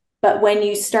outliers, but when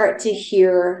you start to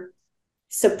hear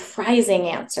surprising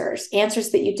answers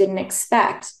that you didn't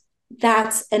expect,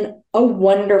 that's a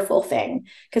wonderful thing,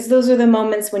 because those are the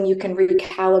moments when you can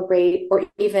recalibrate or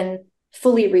even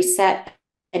fully reset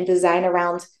and design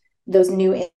around those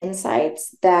new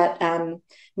insights that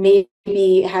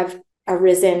maybe have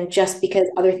arisen just because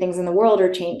other things in the world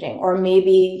are changing, or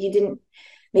maybe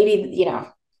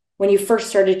when you first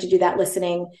started to do that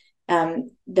listening,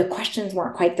 the questions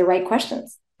weren't quite the right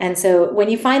questions. And so when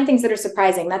you find things that are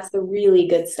surprising, that's the really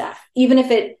good stuff, even if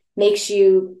it makes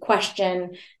you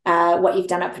question what you've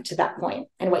done up to that point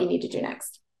and what you need to do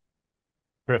next.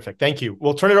 Terrific. Thank you.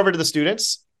 We'll turn it over to the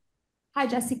students. Hi,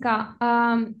 Jessica.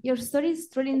 Your story is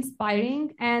truly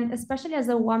inspiring. And especially as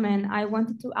a woman, I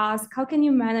wanted to ask, how can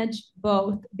you manage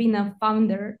both being a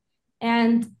founder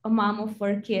and a mom of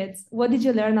 4 kids? What did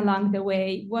you learn along the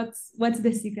way? What's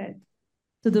the secret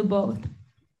to do both?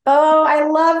 Oh, I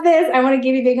love this. I want to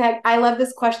give you a big hug. I love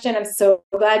this question. I'm so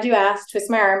glad you asked. Twist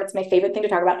my arm. It's my favorite thing to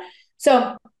talk about.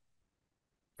 So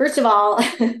first of all,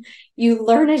 you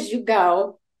learn as you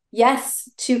go. Yes,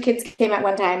 2 kids came at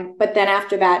one time, but then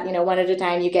after that, one at a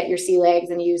time, you get your sea legs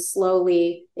and you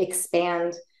slowly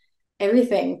expand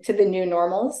everything to the new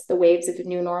normals, the waves of the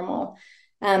new normal.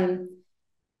 I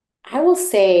will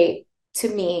say, to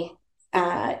me,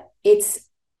 it's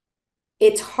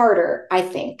harder, I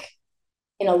think,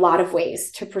 in a lot of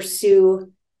ways to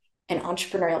pursue an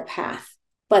entrepreneurial path.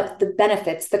 But the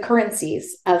benefits, the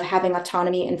currencies of having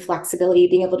autonomy and flexibility,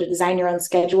 being able to design your own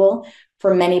schedule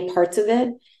for many parts of it,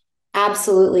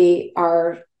 absolutely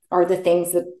are are the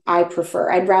things that I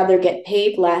prefer. I'd rather get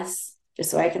paid less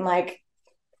just so I can like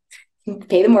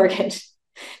pay the mortgage,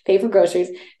 pay for groceries.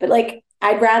 But like,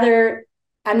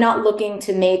 I'm not looking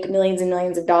to make millions and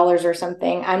millions of dollars or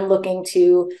something. I'm looking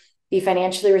to be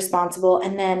financially responsible.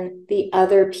 And then the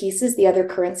other pieces, the other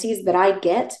currencies that I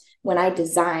get when I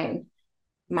design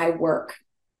my work,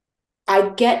 I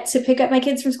get to pick up my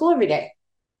kids from school every day.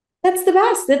 That's the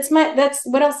best. That's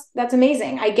what else? That's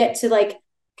amazing. I get to like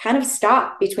kind of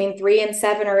stop between 3 and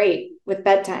 7 or 8 with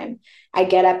bedtime. I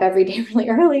get up every day really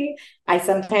early. I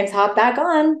sometimes hop back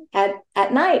on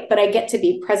at night, but I get to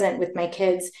be present with my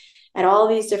kids at all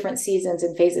these different seasons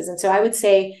and phases. And so I would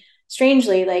say,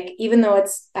 strangely, like, even though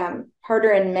it's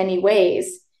harder in many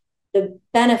ways, the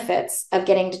benefits of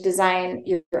getting to design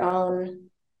your own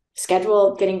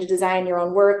schedule, getting to design your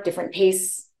own work, different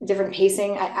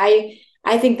pacing,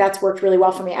 I think that's worked really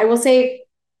well for me. I will say,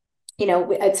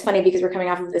 it's funny because we're coming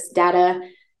off of this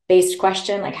data-based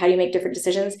question, like how do you make different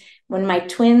decisions? When my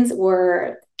twins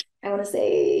were, I want to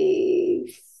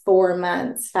say 4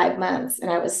 months, 5 months,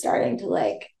 and I was starting to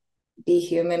like be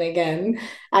human again,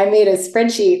 I made a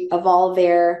spreadsheet of all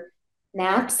their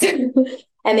naps and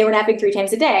they were napping 3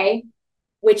 times a day,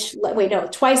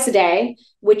 twice a day,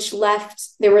 which left,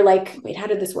 they were like, wait, how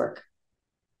did this work?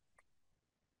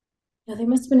 No, they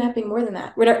must have been napping more than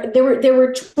that. There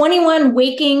were 21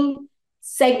 waking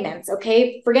segments.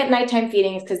 Okay. Forget nighttime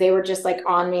feedings, because they were just like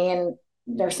on me and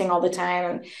nursing all the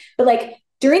time. But like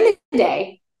during the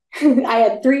day, I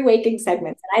had 3 waking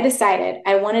segments, and I decided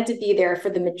I wanted to be there for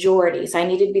the majority. So I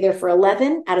needed to be there for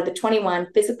 11 out of the 21,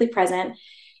 physically present.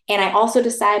 And I also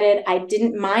decided I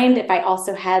didn't mind if I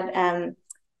also had,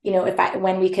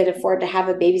 when we could afford to have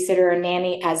a babysitter or a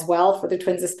nanny as well for the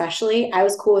twins, especially. I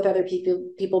was cool with other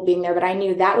people being there, but I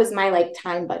knew that was my like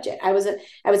time budget. I was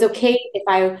okay if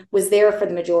I was there for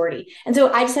the majority. And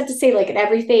so I just have to say, like, at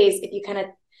every phase, if you kind of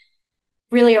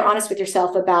really are honest with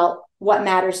yourself about what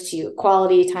matters to you,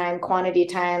 quality time, quantity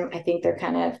time, I think they're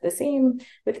kind of the same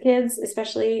with kids,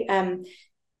 especially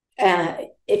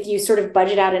if you sort of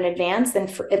budget out in advance, then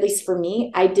at least for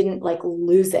me, I didn't like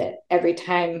lose it every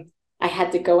time I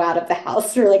had to go out of the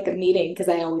house for like a meeting, because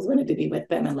I always wanted to be with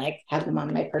them and like have them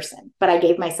on my person. But I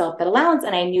gave myself that allowance,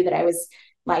 and I knew that I was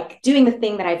like doing the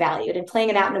thing that I valued and playing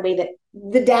it out in a way that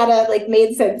the data like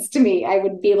made sense to me. I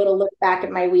would be able to look back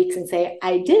at my weeks and say,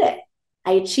 I did it.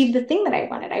 I achieved the thing that I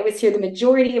wanted. I was here the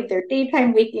majority of their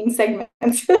daytime waking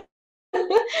segments.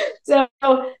 So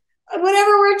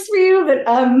whatever works for you. But,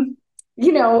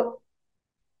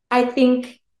 I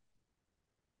think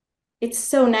it's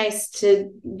so nice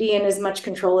to be in as much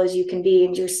control as you can be,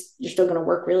 and you're still going to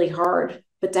work really hard,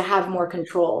 but to have more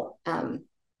control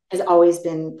has always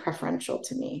been preferential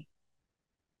to me.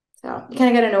 So you kind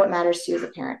of got to know what matters to you as a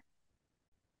parent.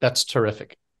 That's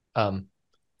terrific.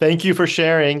 Thank you for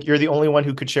sharing. You're the only one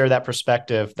who could share that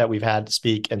perspective that we've had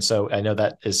speak. And so I know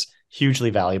that is hugely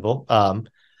valuable.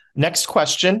 Next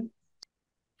question.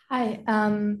 Hi.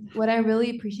 What I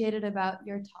really appreciated about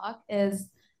your talk is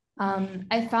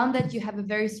I found that you have a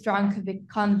very strong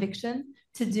conviction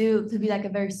to be like a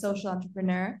very social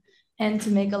entrepreneur and to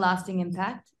make a lasting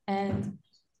impact. And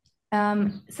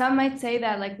some might say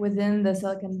that like within the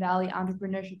Silicon Valley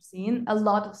entrepreneurship scene, a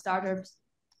lot of startups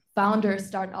founders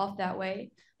start off that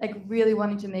way, like really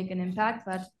wanting to make an impact,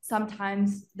 but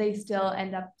sometimes they still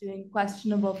end up doing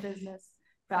questionable business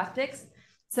practice.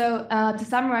 So to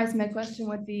summarize, my question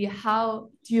would be, how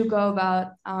do you go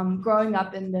about growing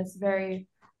up in this very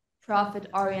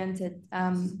profit-oriented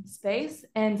space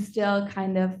and still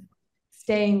kind of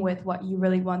staying with what you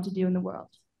really want to do in the world?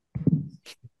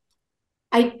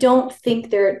 I don't think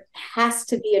there has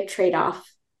to be a trade-off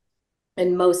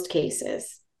in most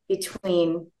cases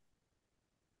between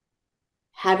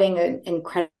having an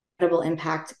incredible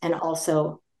impact and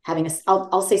also having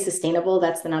I'll say sustainable,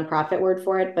 that's the nonprofit word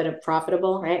for it, but a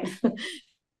profitable, right?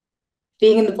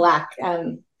 Being in the black.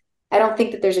 I don't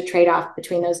think that there's a trade-off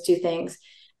between those two things.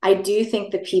 I do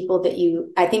think the people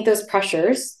I think those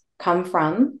pressures come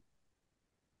from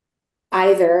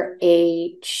either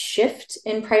a shift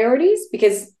in priorities,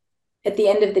 because at the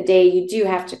end of the day, you do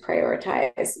have to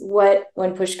prioritize what,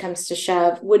 when push comes to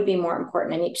shove, would be more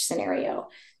important in each scenario.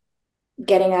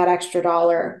 Getting that extra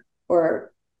dollar,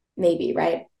 or maybe,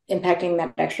 right, impacting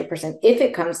that extra person, if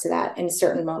it comes to that in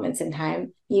certain moments in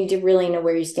time, you need to really know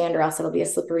where you stand, or else it'll be a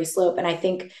slippery slope. And I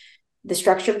think the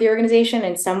structure of the organization,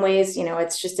 in some ways,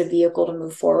 it's just a vehicle to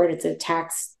move forward. It's a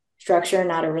tax structure,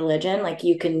 not a religion. Like,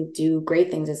 you can do great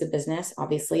things as a business,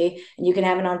 obviously, and you can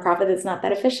have a nonprofit that's not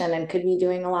that efficient and could be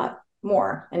doing a lot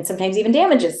more, and sometimes even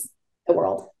damages the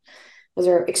world. Those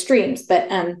are extremes.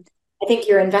 But I think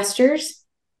your investors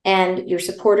And your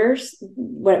supporters,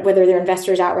 whether they're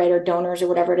investors outright or donors or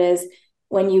whatever it is,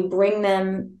 when you bring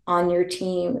them on your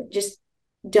team, just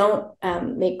don't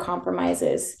make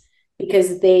compromises,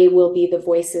 because they will be the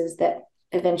voices that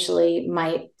eventually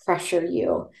might pressure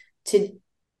you to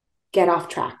get off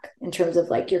track in terms of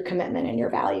like your commitment and your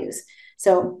values.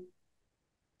 So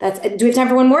do we have time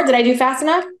for one more? Did I do fast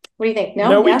enough? What do you think?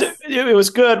 No, yes? It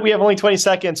was good. We have only 20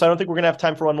 seconds, so I don't think we're going to have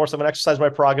time for one more. So I'm going to exercise my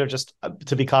prerogative just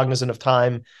to be cognizant of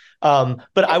time. But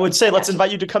I would say let's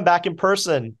invite you to come back in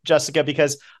person, Jessica,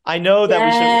 because I know that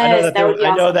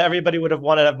I know that everybody would have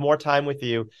wanted to have more time with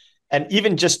you. And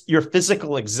even just your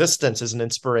physical existence is an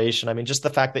inspiration. I mean, just the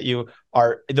fact that you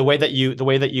are the way that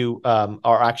you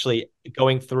are actually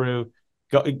going through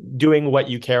doing what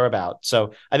you care about.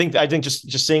 So I think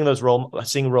just seeing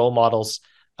role models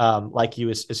like you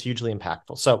is hugely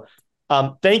impactful. So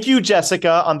thank you,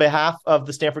 Jessica, on behalf of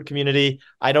the Stanford community.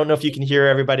 I don't know if you can hear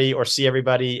everybody or see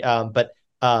everybody, but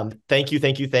thank you.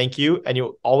 And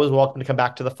you're always welcome to come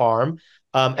back to the farm.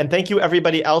 And thank you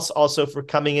everybody else also for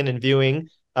coming in and viewing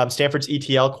Stanford's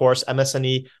ETL course,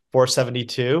 MSNE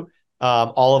 472,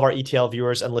 all of our ETL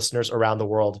viewers and listeners around the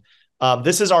world.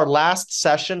 This is our last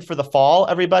session for the fall,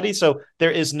 everybody. So there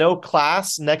is no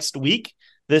class next week.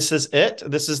 This is it.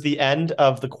 This is the end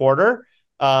of the quarter.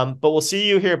 But we'll see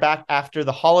you here back after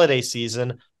the holiday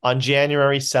season on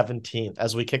January 17th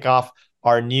as we kick off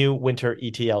our new winter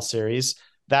ETL series.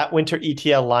 That winter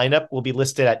ETL lineup will be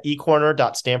listed at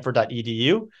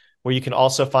ecorner.stanford.edu, where you can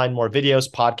also find more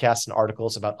videos, podcasts, and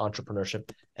articles about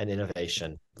entrepreneurship and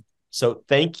innovation. So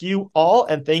thank you all,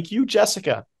 and thank you,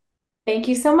 Jessica. Thank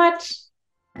you so much.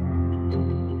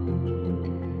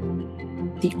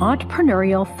 The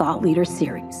Entrepreneurial Thought Leader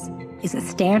Series is a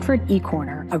Stanford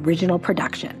eCorner original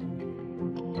production.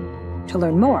 To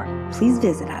learn more, please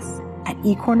visit us at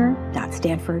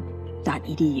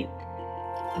ecorner.stanford.edu.